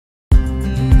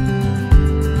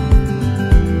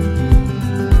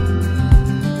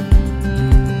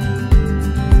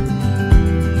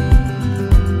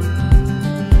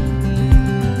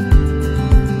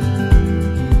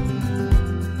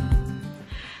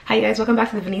Hi guys, welcome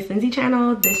back to the Venice Lindsay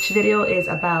channel. This video is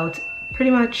about pretty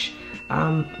much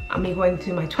me going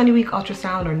to my 20-week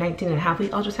ultrasound or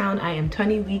 19-and-a-half-week ultrasound. I am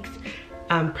 20 weeks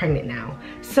pregnant now.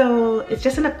 So it's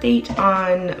just an update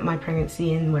on my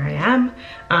pregnancy and where I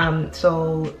am.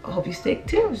 So I hope you stick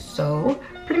too. So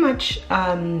pretty much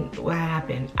what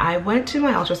happened, I went to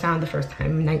my ultrasound the first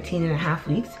time, 19-and-a-half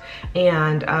weeks,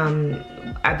 and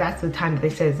that's the time that they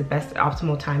said is the best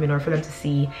optimal time in order for them to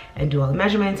see and do all the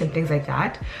measurements and things like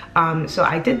that. So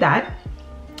I did that,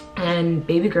 and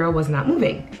baby girl was not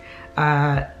moving.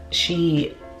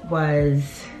 She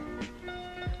was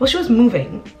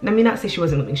moving. Let me not say she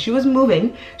wasn't moving. She was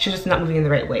moving. She was just not moving in the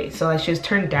right way. So like, she was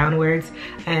turned downwards,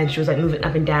 and she was like moving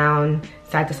up and down,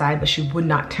 side to side, but she would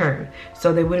not turn.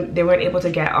 So they weren't able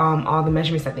to get all the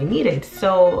measurements that they needed.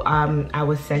 So I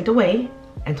was sent away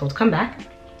and told to come back.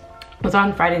 It was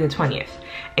on Friday the 20th,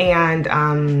 and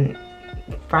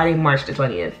Friday, March the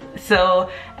 20th. So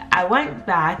I went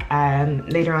back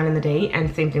later on in the day,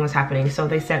 and same thing was happening. So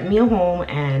they sent me home,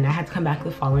 and I had to come back the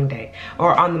following day,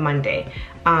 or on the Monday.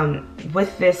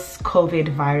 With this COVID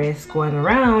virus going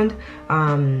around,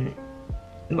 I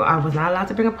was not allowed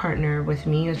to bring a partner with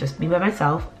me. It was just me by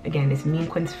myself. Again, it's me and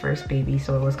Quinn's first baby,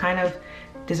 so it was kind of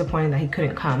disappointing that he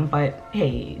couldn't come, but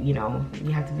hey, you know,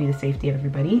 you have to be the safety of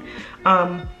everybody.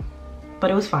 But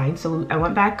it was fine. So I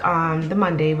went back on the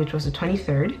Monday, which was the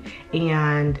 23rd,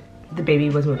 and the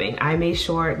baby was moving. I made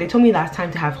sure, they told me last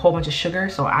time to have a whole bunch of sugar,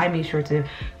 so I made sure to,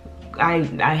 I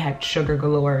had sugar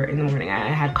galore in the morning. I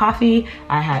had coffee,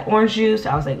 I had orange juice.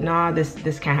 I was like, nah, this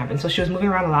can't happen. So she was moving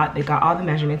around a lot. They got all the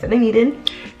measurements that they needed,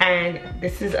 and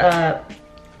this is a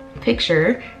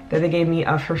picture that they gave me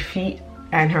of her feet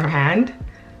and her hand.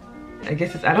 I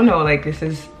guess it's, I don't know, like this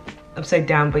is upside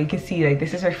down, but you can see like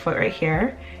this is her foot right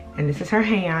here, and this is her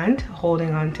hand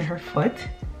holding on to her foot.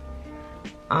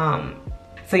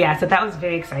 So yeah, so that was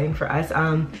very exciting for us.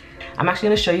 I'm actually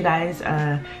gonna show you guys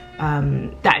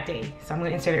that day. So I'm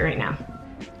gonna insert it right now.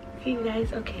 Hey you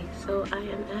guys, okay, so I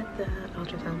am at the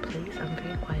ultrasound place. I'm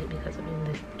very quiet because I'm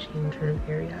in the change room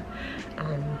area.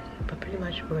 But pretty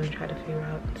much we're gonna try to figure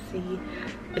out, see,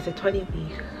 it's a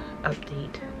 20-week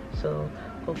update. So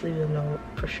hopefully we'll know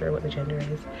for sure what the gender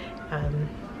is.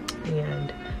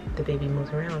 And the baby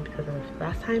moves around because of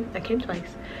last time I came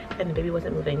twice and the baby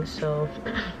wasn't moving. So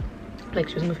like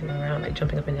she was moving around, like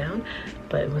jumping up and down,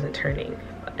 but it wasn't turning.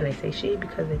 And I say she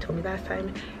because they told me last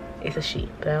time it's a she,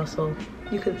 but also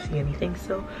you couldn't see anything,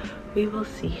 so we will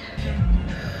see.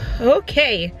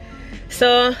 Okay,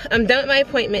 so I'm done with my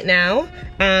appointment now.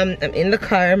 I'm in the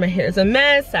car, my hair's a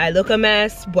mess, I look a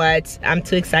mess, but I'm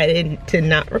too excited to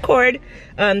not record.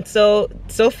 So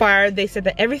far they said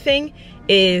that everything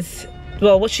is,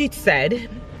 well, what she said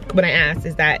when I asked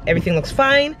is that everything looks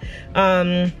fine.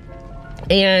 And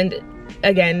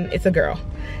again, it's a girl.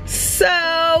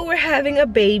 So we're having a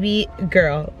baby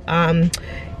girl.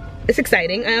 It's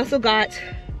exciting. I also got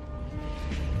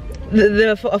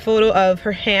a photo of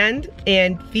her hand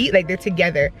and feet, like they're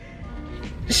together.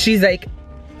 She's like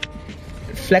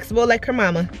flexible like her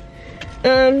mama.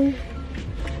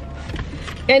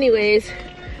 Anyways,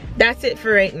 that's it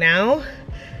for right now.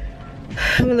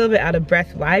 I'm a little bit out of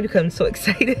breath. Why? Because I'm so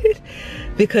excited.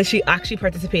 Because she actually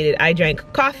participated. I drank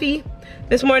coffee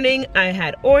this morning. I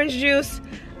had orange juice.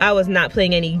 I was not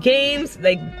playing any games.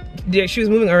 Like, she was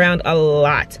moving around a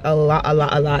lot.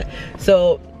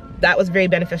 So that was very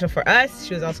beneficial for us.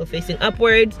 She was also facing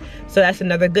upwards, so that's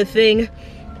another good thing.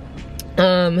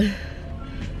 I'm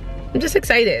just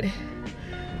excited.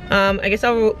 I guess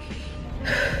I'll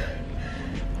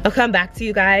come back to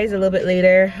you guys a little bit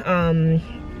later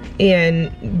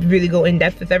and really go in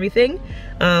depth with everything.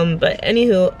 But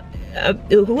anywho,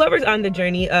 whoever's on the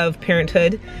journey of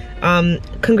parenthood,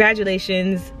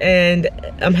 congratulations, and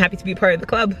I'm happy to be part of the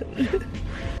club.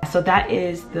 So that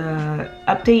is the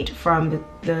update from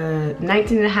the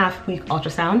 19-and-a-half-week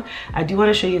ultrasound. I do want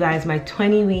to show you guys my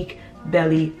 20-week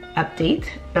belly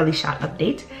shot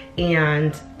update,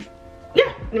 and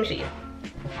yeah, let me show you.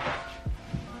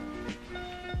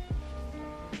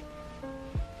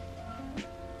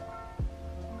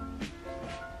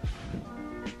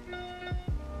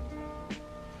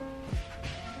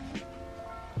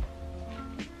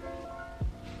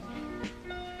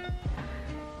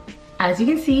 As you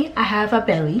can see, I have a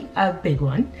belly, a big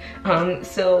one.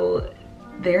 So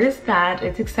there's that.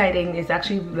 It's exciting. It's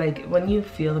actually like when you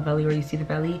feel the belly or you see the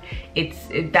belly,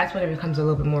 that's when it becomes a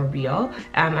little bit more real.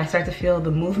 I start to feel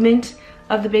the movement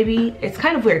of the baby. It's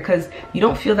kind of weird because you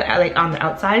don't feel that like on the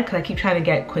outside, because I keep trying to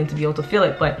get Quinn to be able to feel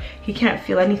it, but he can't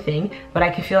feel anything. But I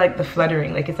can feel like the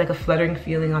fluttering, like it's like a fluttering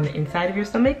feeling on the inside of your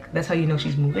stomach. That's how you know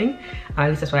she's moving. At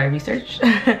least that's what I researched.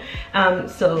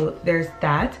 So there's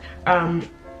that.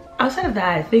 Outside of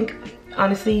that, I think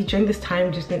honestly during this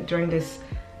time, during this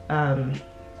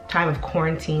time of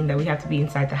quarantine that we have to be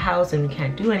inside the house and we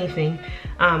can't do anything,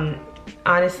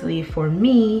 honestly for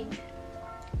me,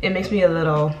 it makes me a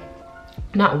little,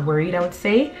 not worried I would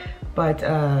say, but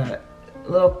a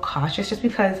little cautious, just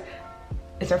because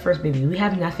it's our first baby. We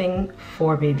have nothing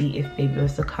for baby if baby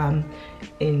was to come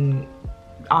in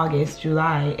August,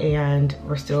 July, and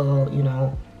we're still, you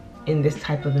know, in this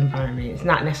type of environment. It's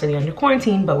not necessarily under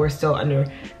quarantine, but we're still under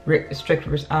strict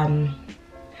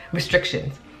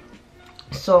restrictions.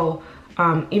 So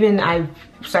even I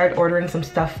started ordering some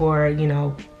stuff for, you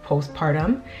know,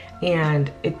 postpartum,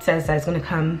 and it says that it's gonna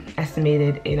come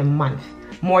estimated in a month,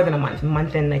 more than a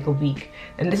month and like a week.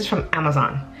 And this is from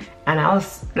Amazon. And I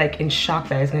was like in shock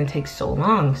that it's gonna take so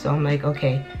long. So I'm like,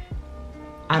 okay,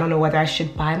 I don't know whether I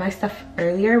should buy my stuff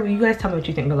earlier. You guys tell me what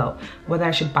you think below. Whether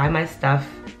I should buy my stuff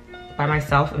by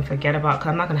myself and forget about, because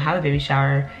I'm not gonna have a baby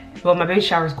shower. Well, my baby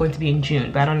shower is going to be in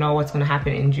June, but I don't know what's gonna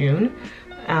happen in June.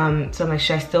 So I'm like,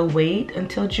 should I still wait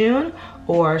until June,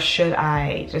 or should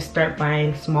I just start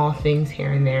buying small things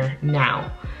here and there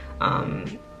now?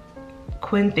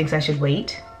 Quinn thinks I should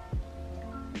wait.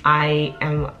 I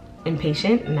am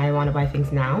impatient and I want to buy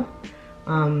things now.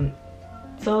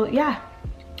 So yeah,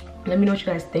 let me know what you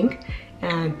guys think,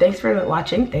 and thanks for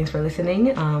watching, thanks for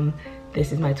listening.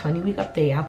 This is my 20-week update.